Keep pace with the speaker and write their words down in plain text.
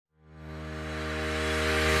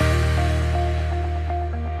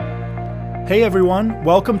Hey everyone,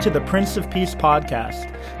 welcome to the Prince of Peace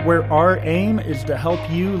podcast, where our aim is to help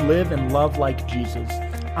you live and love like Jesus.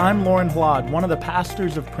 I'm Lorne Hlad, one of the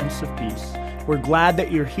pastors of Prince of Peace. We're glad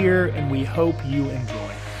that you're here and we hope you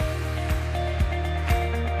enjoy.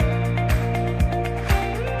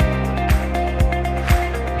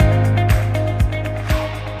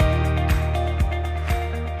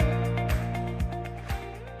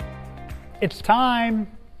 It's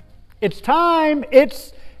time. It's time.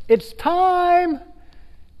 It's time.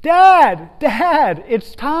 Dad,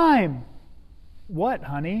 it's time. What,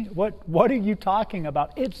 honey? What are you talking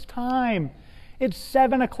about? It's time. It's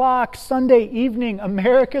 7 o'clock Sunday evening.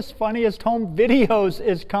 America's Funniest Home Videos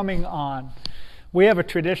is coming on. We have a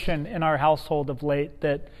tradition in our household of late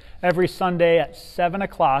that every Sunday at 7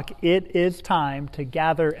 o'clock, it is time to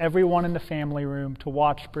gather everyone in the family room to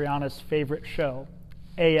watch Brianna's favorite show,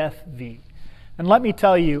 AFV. And let me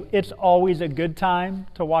tell you, it's always a good time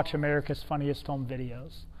to watch America's Funniest Home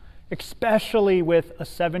Videos, especially with a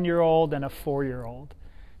 7-year-old and a 4-year-old.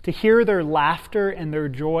 To hear their laughter and their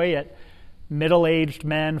joy at middle-aged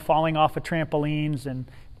men falling off of trampolines and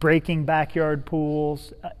breaking backyard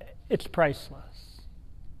pools, it's priceless.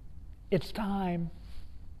 It's time.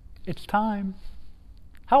 It's time.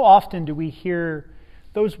 How often do we hear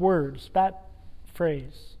those words, that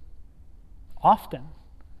phrase? Often.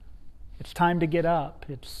 It's time to get up.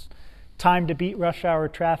 It's time to beat rush hour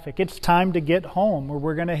traffic. It's time to get home or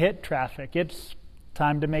we're going to hit traffic. It's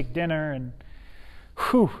time to make dinner. And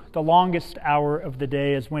the longest hour of the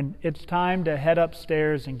day is when it's time to head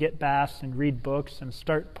upstairs and get baths and read books and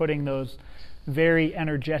start putting those very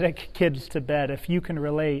energetic kids to bed. If you can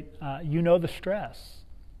relate, you know the stress.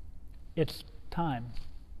 It's time.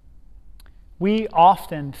 We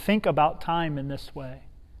often think about time in this way.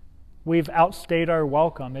 We've outstayed our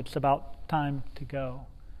welcome. It's about time to go.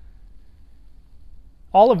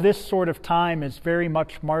 All of this sort of time is very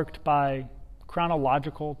much marked by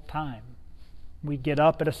chronological time. We get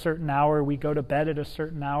up at a certain hour, we go to bed at a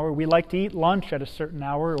certain hour, we like to eat lunch at a certain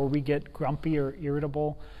hour, or we get grumpy or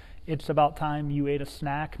irritable. It's about time you ate a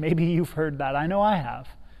snack. Maybe you've heard that. I know I have.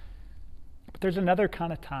 But there's another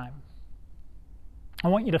kind of time. I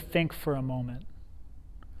want you to think for a moment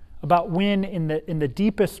about when in the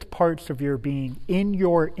deepest parts of your being, in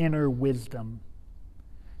your inner wisdom,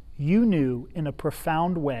 you knew in a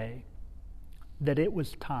profound way that it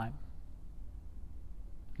was time.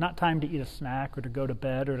 Not time to eat a snack or to go to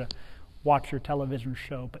bed or to watch your television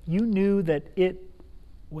show, but you knew that it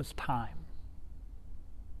was time.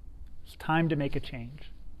 It was time to make a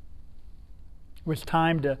change. It was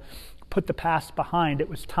time to put the past behind. It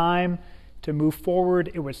was time to move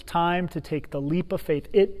forward. It was time to take the leap of faith.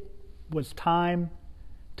 It was time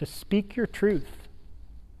to speak your truth,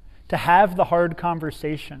 to have the hard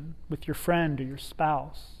conversation with your friend or your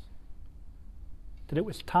spouse, that it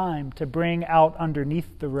was time to bring out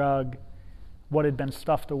underneath the rug what had been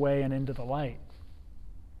stuffed away and into the light.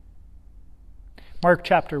 Mark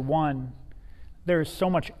chapter 1, there is so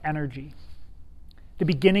much energy. The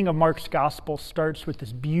beginning of Mark's gospel starts with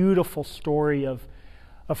this beautiful story of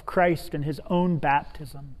Christ and his own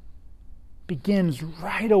baptism. Begins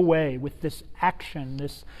right away with this action,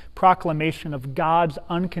 this proclamation of God's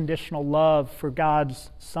unconditional love for God's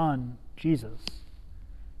Son, Jesus.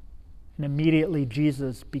 And immediately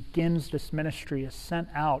Jesus begins this ministry, is sent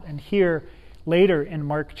out. And here, later in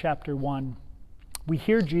Mark chapter 1, we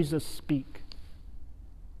hear Jesus speak.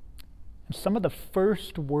 And some of the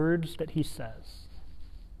first words that he says,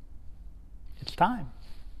 it's time.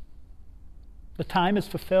 The time is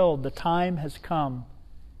fulfilled. The time has come.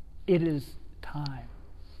 It is time.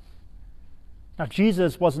 Now,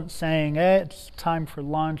 Jesus wasn't saying, it's time for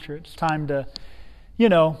lunch or it's time to,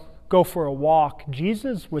 go for a walk.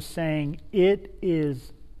 Jesus was saying, it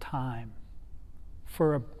is time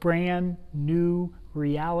for a brand new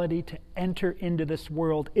reality to enter into this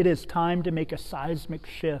world. It is time to make a seismic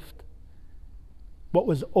shift. What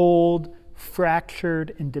was old,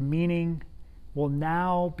 fractured, and demeaning will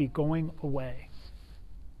now be going away.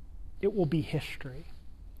 It will be history.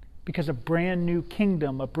 Because a brand new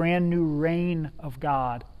kingdom, a brand new reign of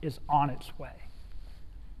God is on its way.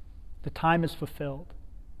 The time is fulfilled.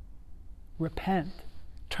 Repent,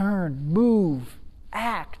 turn, move,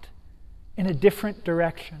 act in a different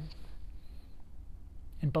direction,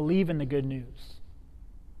 and believe in the good news.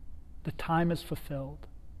 The time is fulfilled.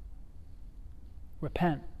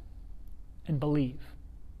 Repent and believe.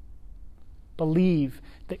 Believe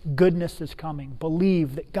that goodness is coming.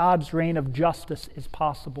 Believe that God's reign of justice is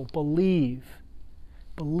possible. Believe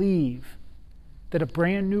that a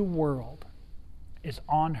brand new world is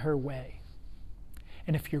on her way.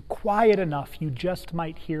 And if you're quiet enough, you just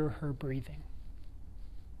might hear her breathing.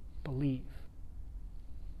 Believe.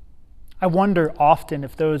 I wonder often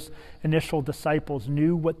if those initial disciples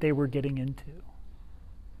knew what they were getting into.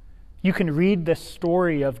 You can read this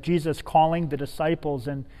story of Jesus calling the disciples,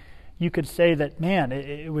 and you could say that, man,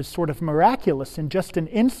 it was sort of miraculous. In just an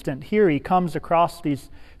instant, here he comes across these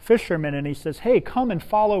fishermen and he says, hey, come and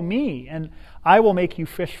follow me, and I will make you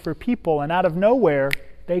fish for people. And out of nowhere,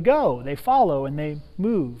 they go, they follow, and they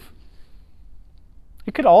move.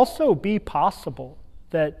 It could also be possible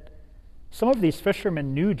that some of these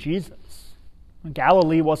fishermen knew Jesus.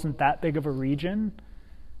 Galilee wasn't that big of a region.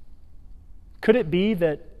 Could it be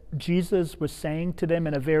that Jesus was saying to them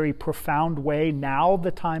in a very profound way, now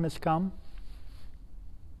the time has come?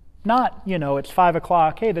 Not, it's 5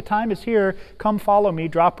 o'clock, hey, the time is here, come follow me,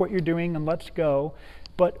 drop what you're doing and let's go.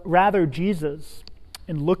 But rather Jesus,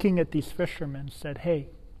 in looking at these fishermen, said, hey,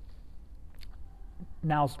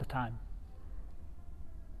 now's the time.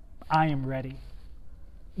 I am ready.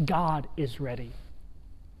 God is ready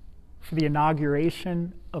for the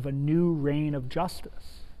inauguration of a new reign of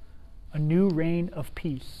justice, a new reign of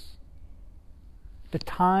peace. The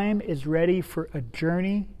time is ready for a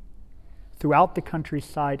journey throughout the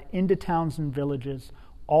countryside, into towns and villages,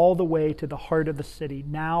 all the way to the heart of the city.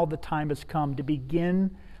 Now the time has come to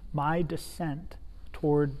begin my descent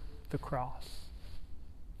toward the cross.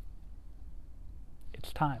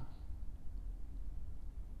 It's time.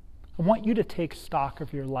 I want you to take stock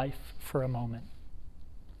of your life for a moment.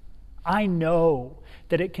 I know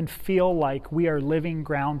that it can feel like we are living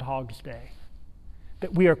Groundhog's Day,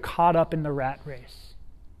 that we are caught up in the rat race.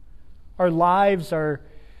 Our lives are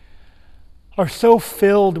so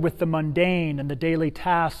filled with the mundane and the daily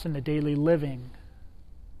tasks and the daily living.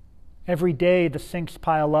 Every day the sinks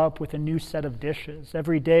pile up with a new set of dishes.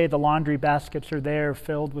 Every day the laundry baskets are there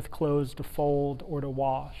filled with clothes to fold or to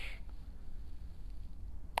wash.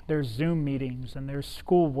 There's Zoom meetings, and there's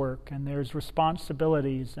schoolwork, and there's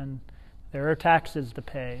responsibilities, and there are taxes to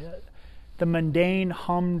pay. The mundane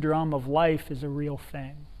humdrum of life is a real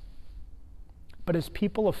thing. But as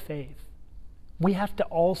people of faith, we have to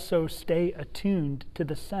also stay attuned to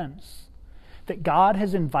the sense that God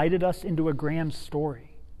has invited us into a grand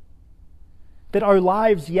story. That our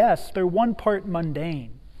lives, yes, they're one part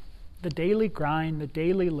mundane. The daily grind, the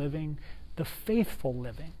daily living, the faithful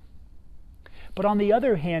living. But on the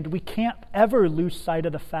other hand, we can't ever lose sight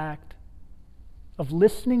of the fact of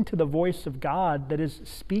listening to the voice of God that is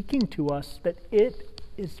speaking to us that it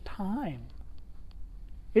is time.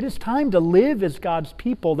 It is time to live as God's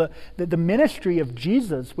people. The ministry of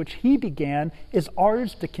Jesus, which he began, is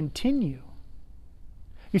ours to continue.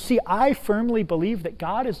 You see, I firmly believe that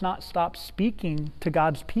God has not stopped speaking to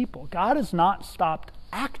God's people. God has not stopped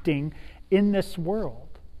acting in this world.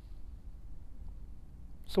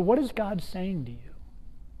 So what is God saying to you?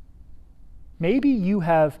 Maybe you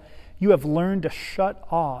have learned to shut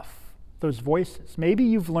off those voices. Maybe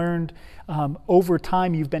you've learned over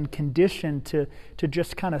time, you've been conditioned to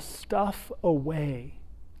just kind of stuff away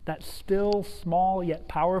that still, small, yet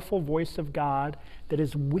powerful voice of God that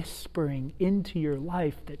is whispering into your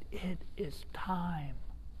life that it is time.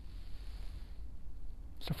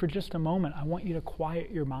 So for just a moment, I want you to quiet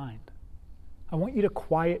your mind. I want you to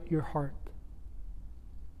quiet your heart.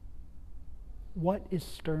 What is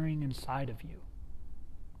stirring inside of you?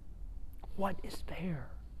 What is there?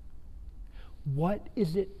 What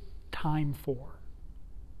is it time for?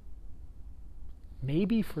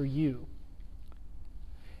 Maybe for you,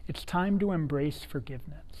 it's time to embrace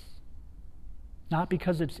forgiveness. Not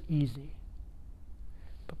because it's easy,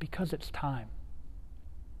 but because it's time.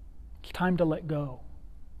 It's time to let go.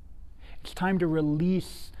 It's time to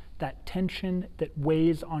release that tension that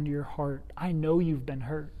weighs on your heart. I know you've been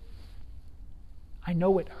hurt. I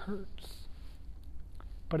know it hurts.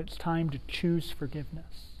 But it's time to choose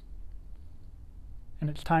forgiveness. And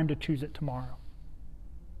it's time to choose it tomorrow.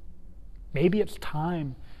 Maybe it's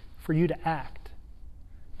time for you to act.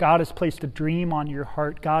 God has placed a dream on your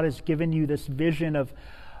heart. God has given you this vision of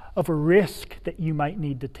a risk that you might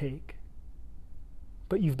need to take.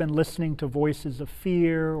 But you've been listening to voices of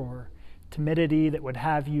fear or timidity that would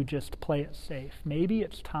have you just play it safe. Maybe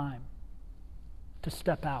it's time to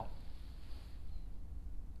step out.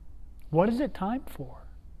 What is it time for?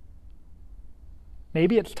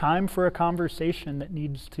 Maybe it's time for a conversation that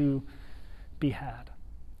needs to be had.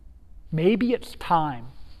 Maybe it's time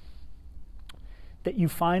that you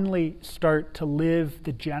finally start to live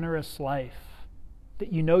the generous life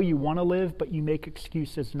that you know you want to live, but you make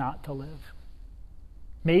excuses not to live.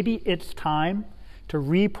 Maybe it's time to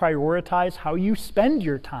reprioritize how you spend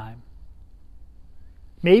your time.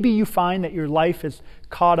 Maybe you find that your life is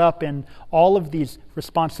caught up in all of these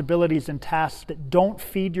responsibilities and tasks that don't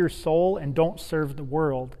feed your soul and don't serve the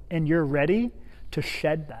world, and you're ready to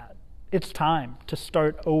shed that. It's time to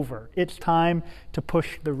start over. It's time to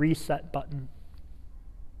push the reset button.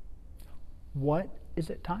 What is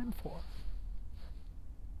it time for?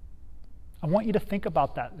 I want you to think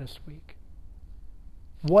about that this week.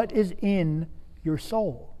 What is in your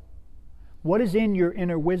soul? What is in your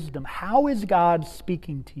inner wisdom? How is God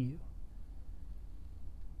speaking to you?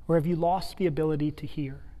 Or have you lost the ability to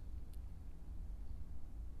hear?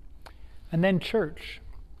 And then, church,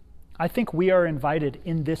 I think we are invited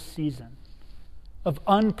in this season of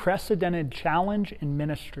unprecedented challenge in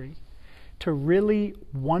ministry to really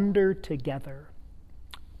wonder together,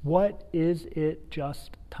 what is it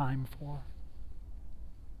just time for?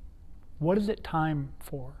 What is it time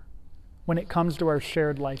for when it comes to our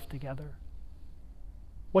shared life together?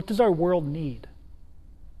 What does our world need?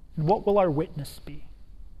 And what will our witness be?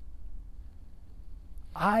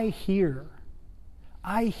 I hear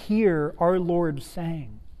our Lord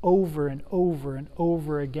saying over and over and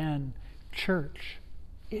over again, church,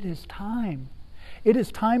 it is time. It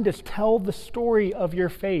is time to tell the story of your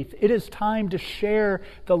faith. It is time to share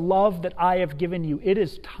the love that I have given you. It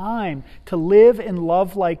is time to live and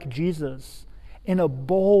love like Jesus in a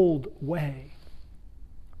bold way,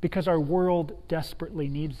 because our world desperately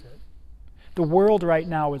needs it. The world right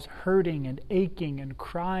now is hurting and aching and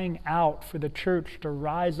crying out for the church to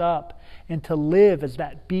rise up and to live as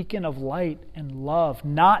that beacon of light and love,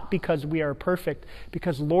 not because we are perfect,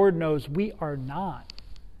 because Lord knows we are not.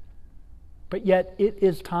 But yet it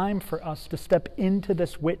is time for us to step into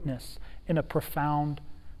this witness in a profound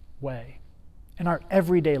way, in our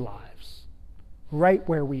everyday lives, right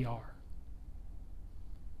where we are.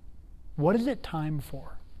 What is it time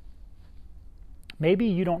for? Maybe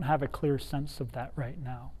you don't have a clear sense of that right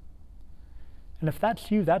now. And if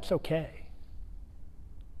that's you, that's okay.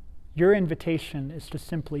 Your invitation is to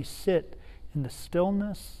simply sit in the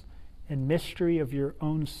stillness and mystery of your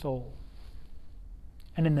own soul.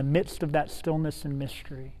 And in the midst of that stillness and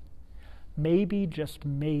mystery, maybe, just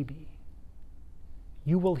maybe,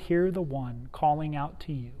 you will hear the one calling out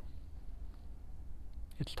to you.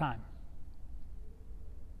 It's time.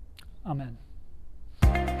 Amen.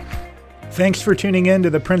 Thanks for tuning in to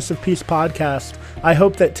the Prince of Peace podcast. I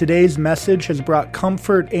hope that today's message has brought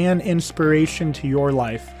comfort and inspiration to your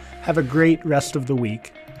life. Have a great rest of the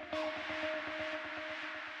week.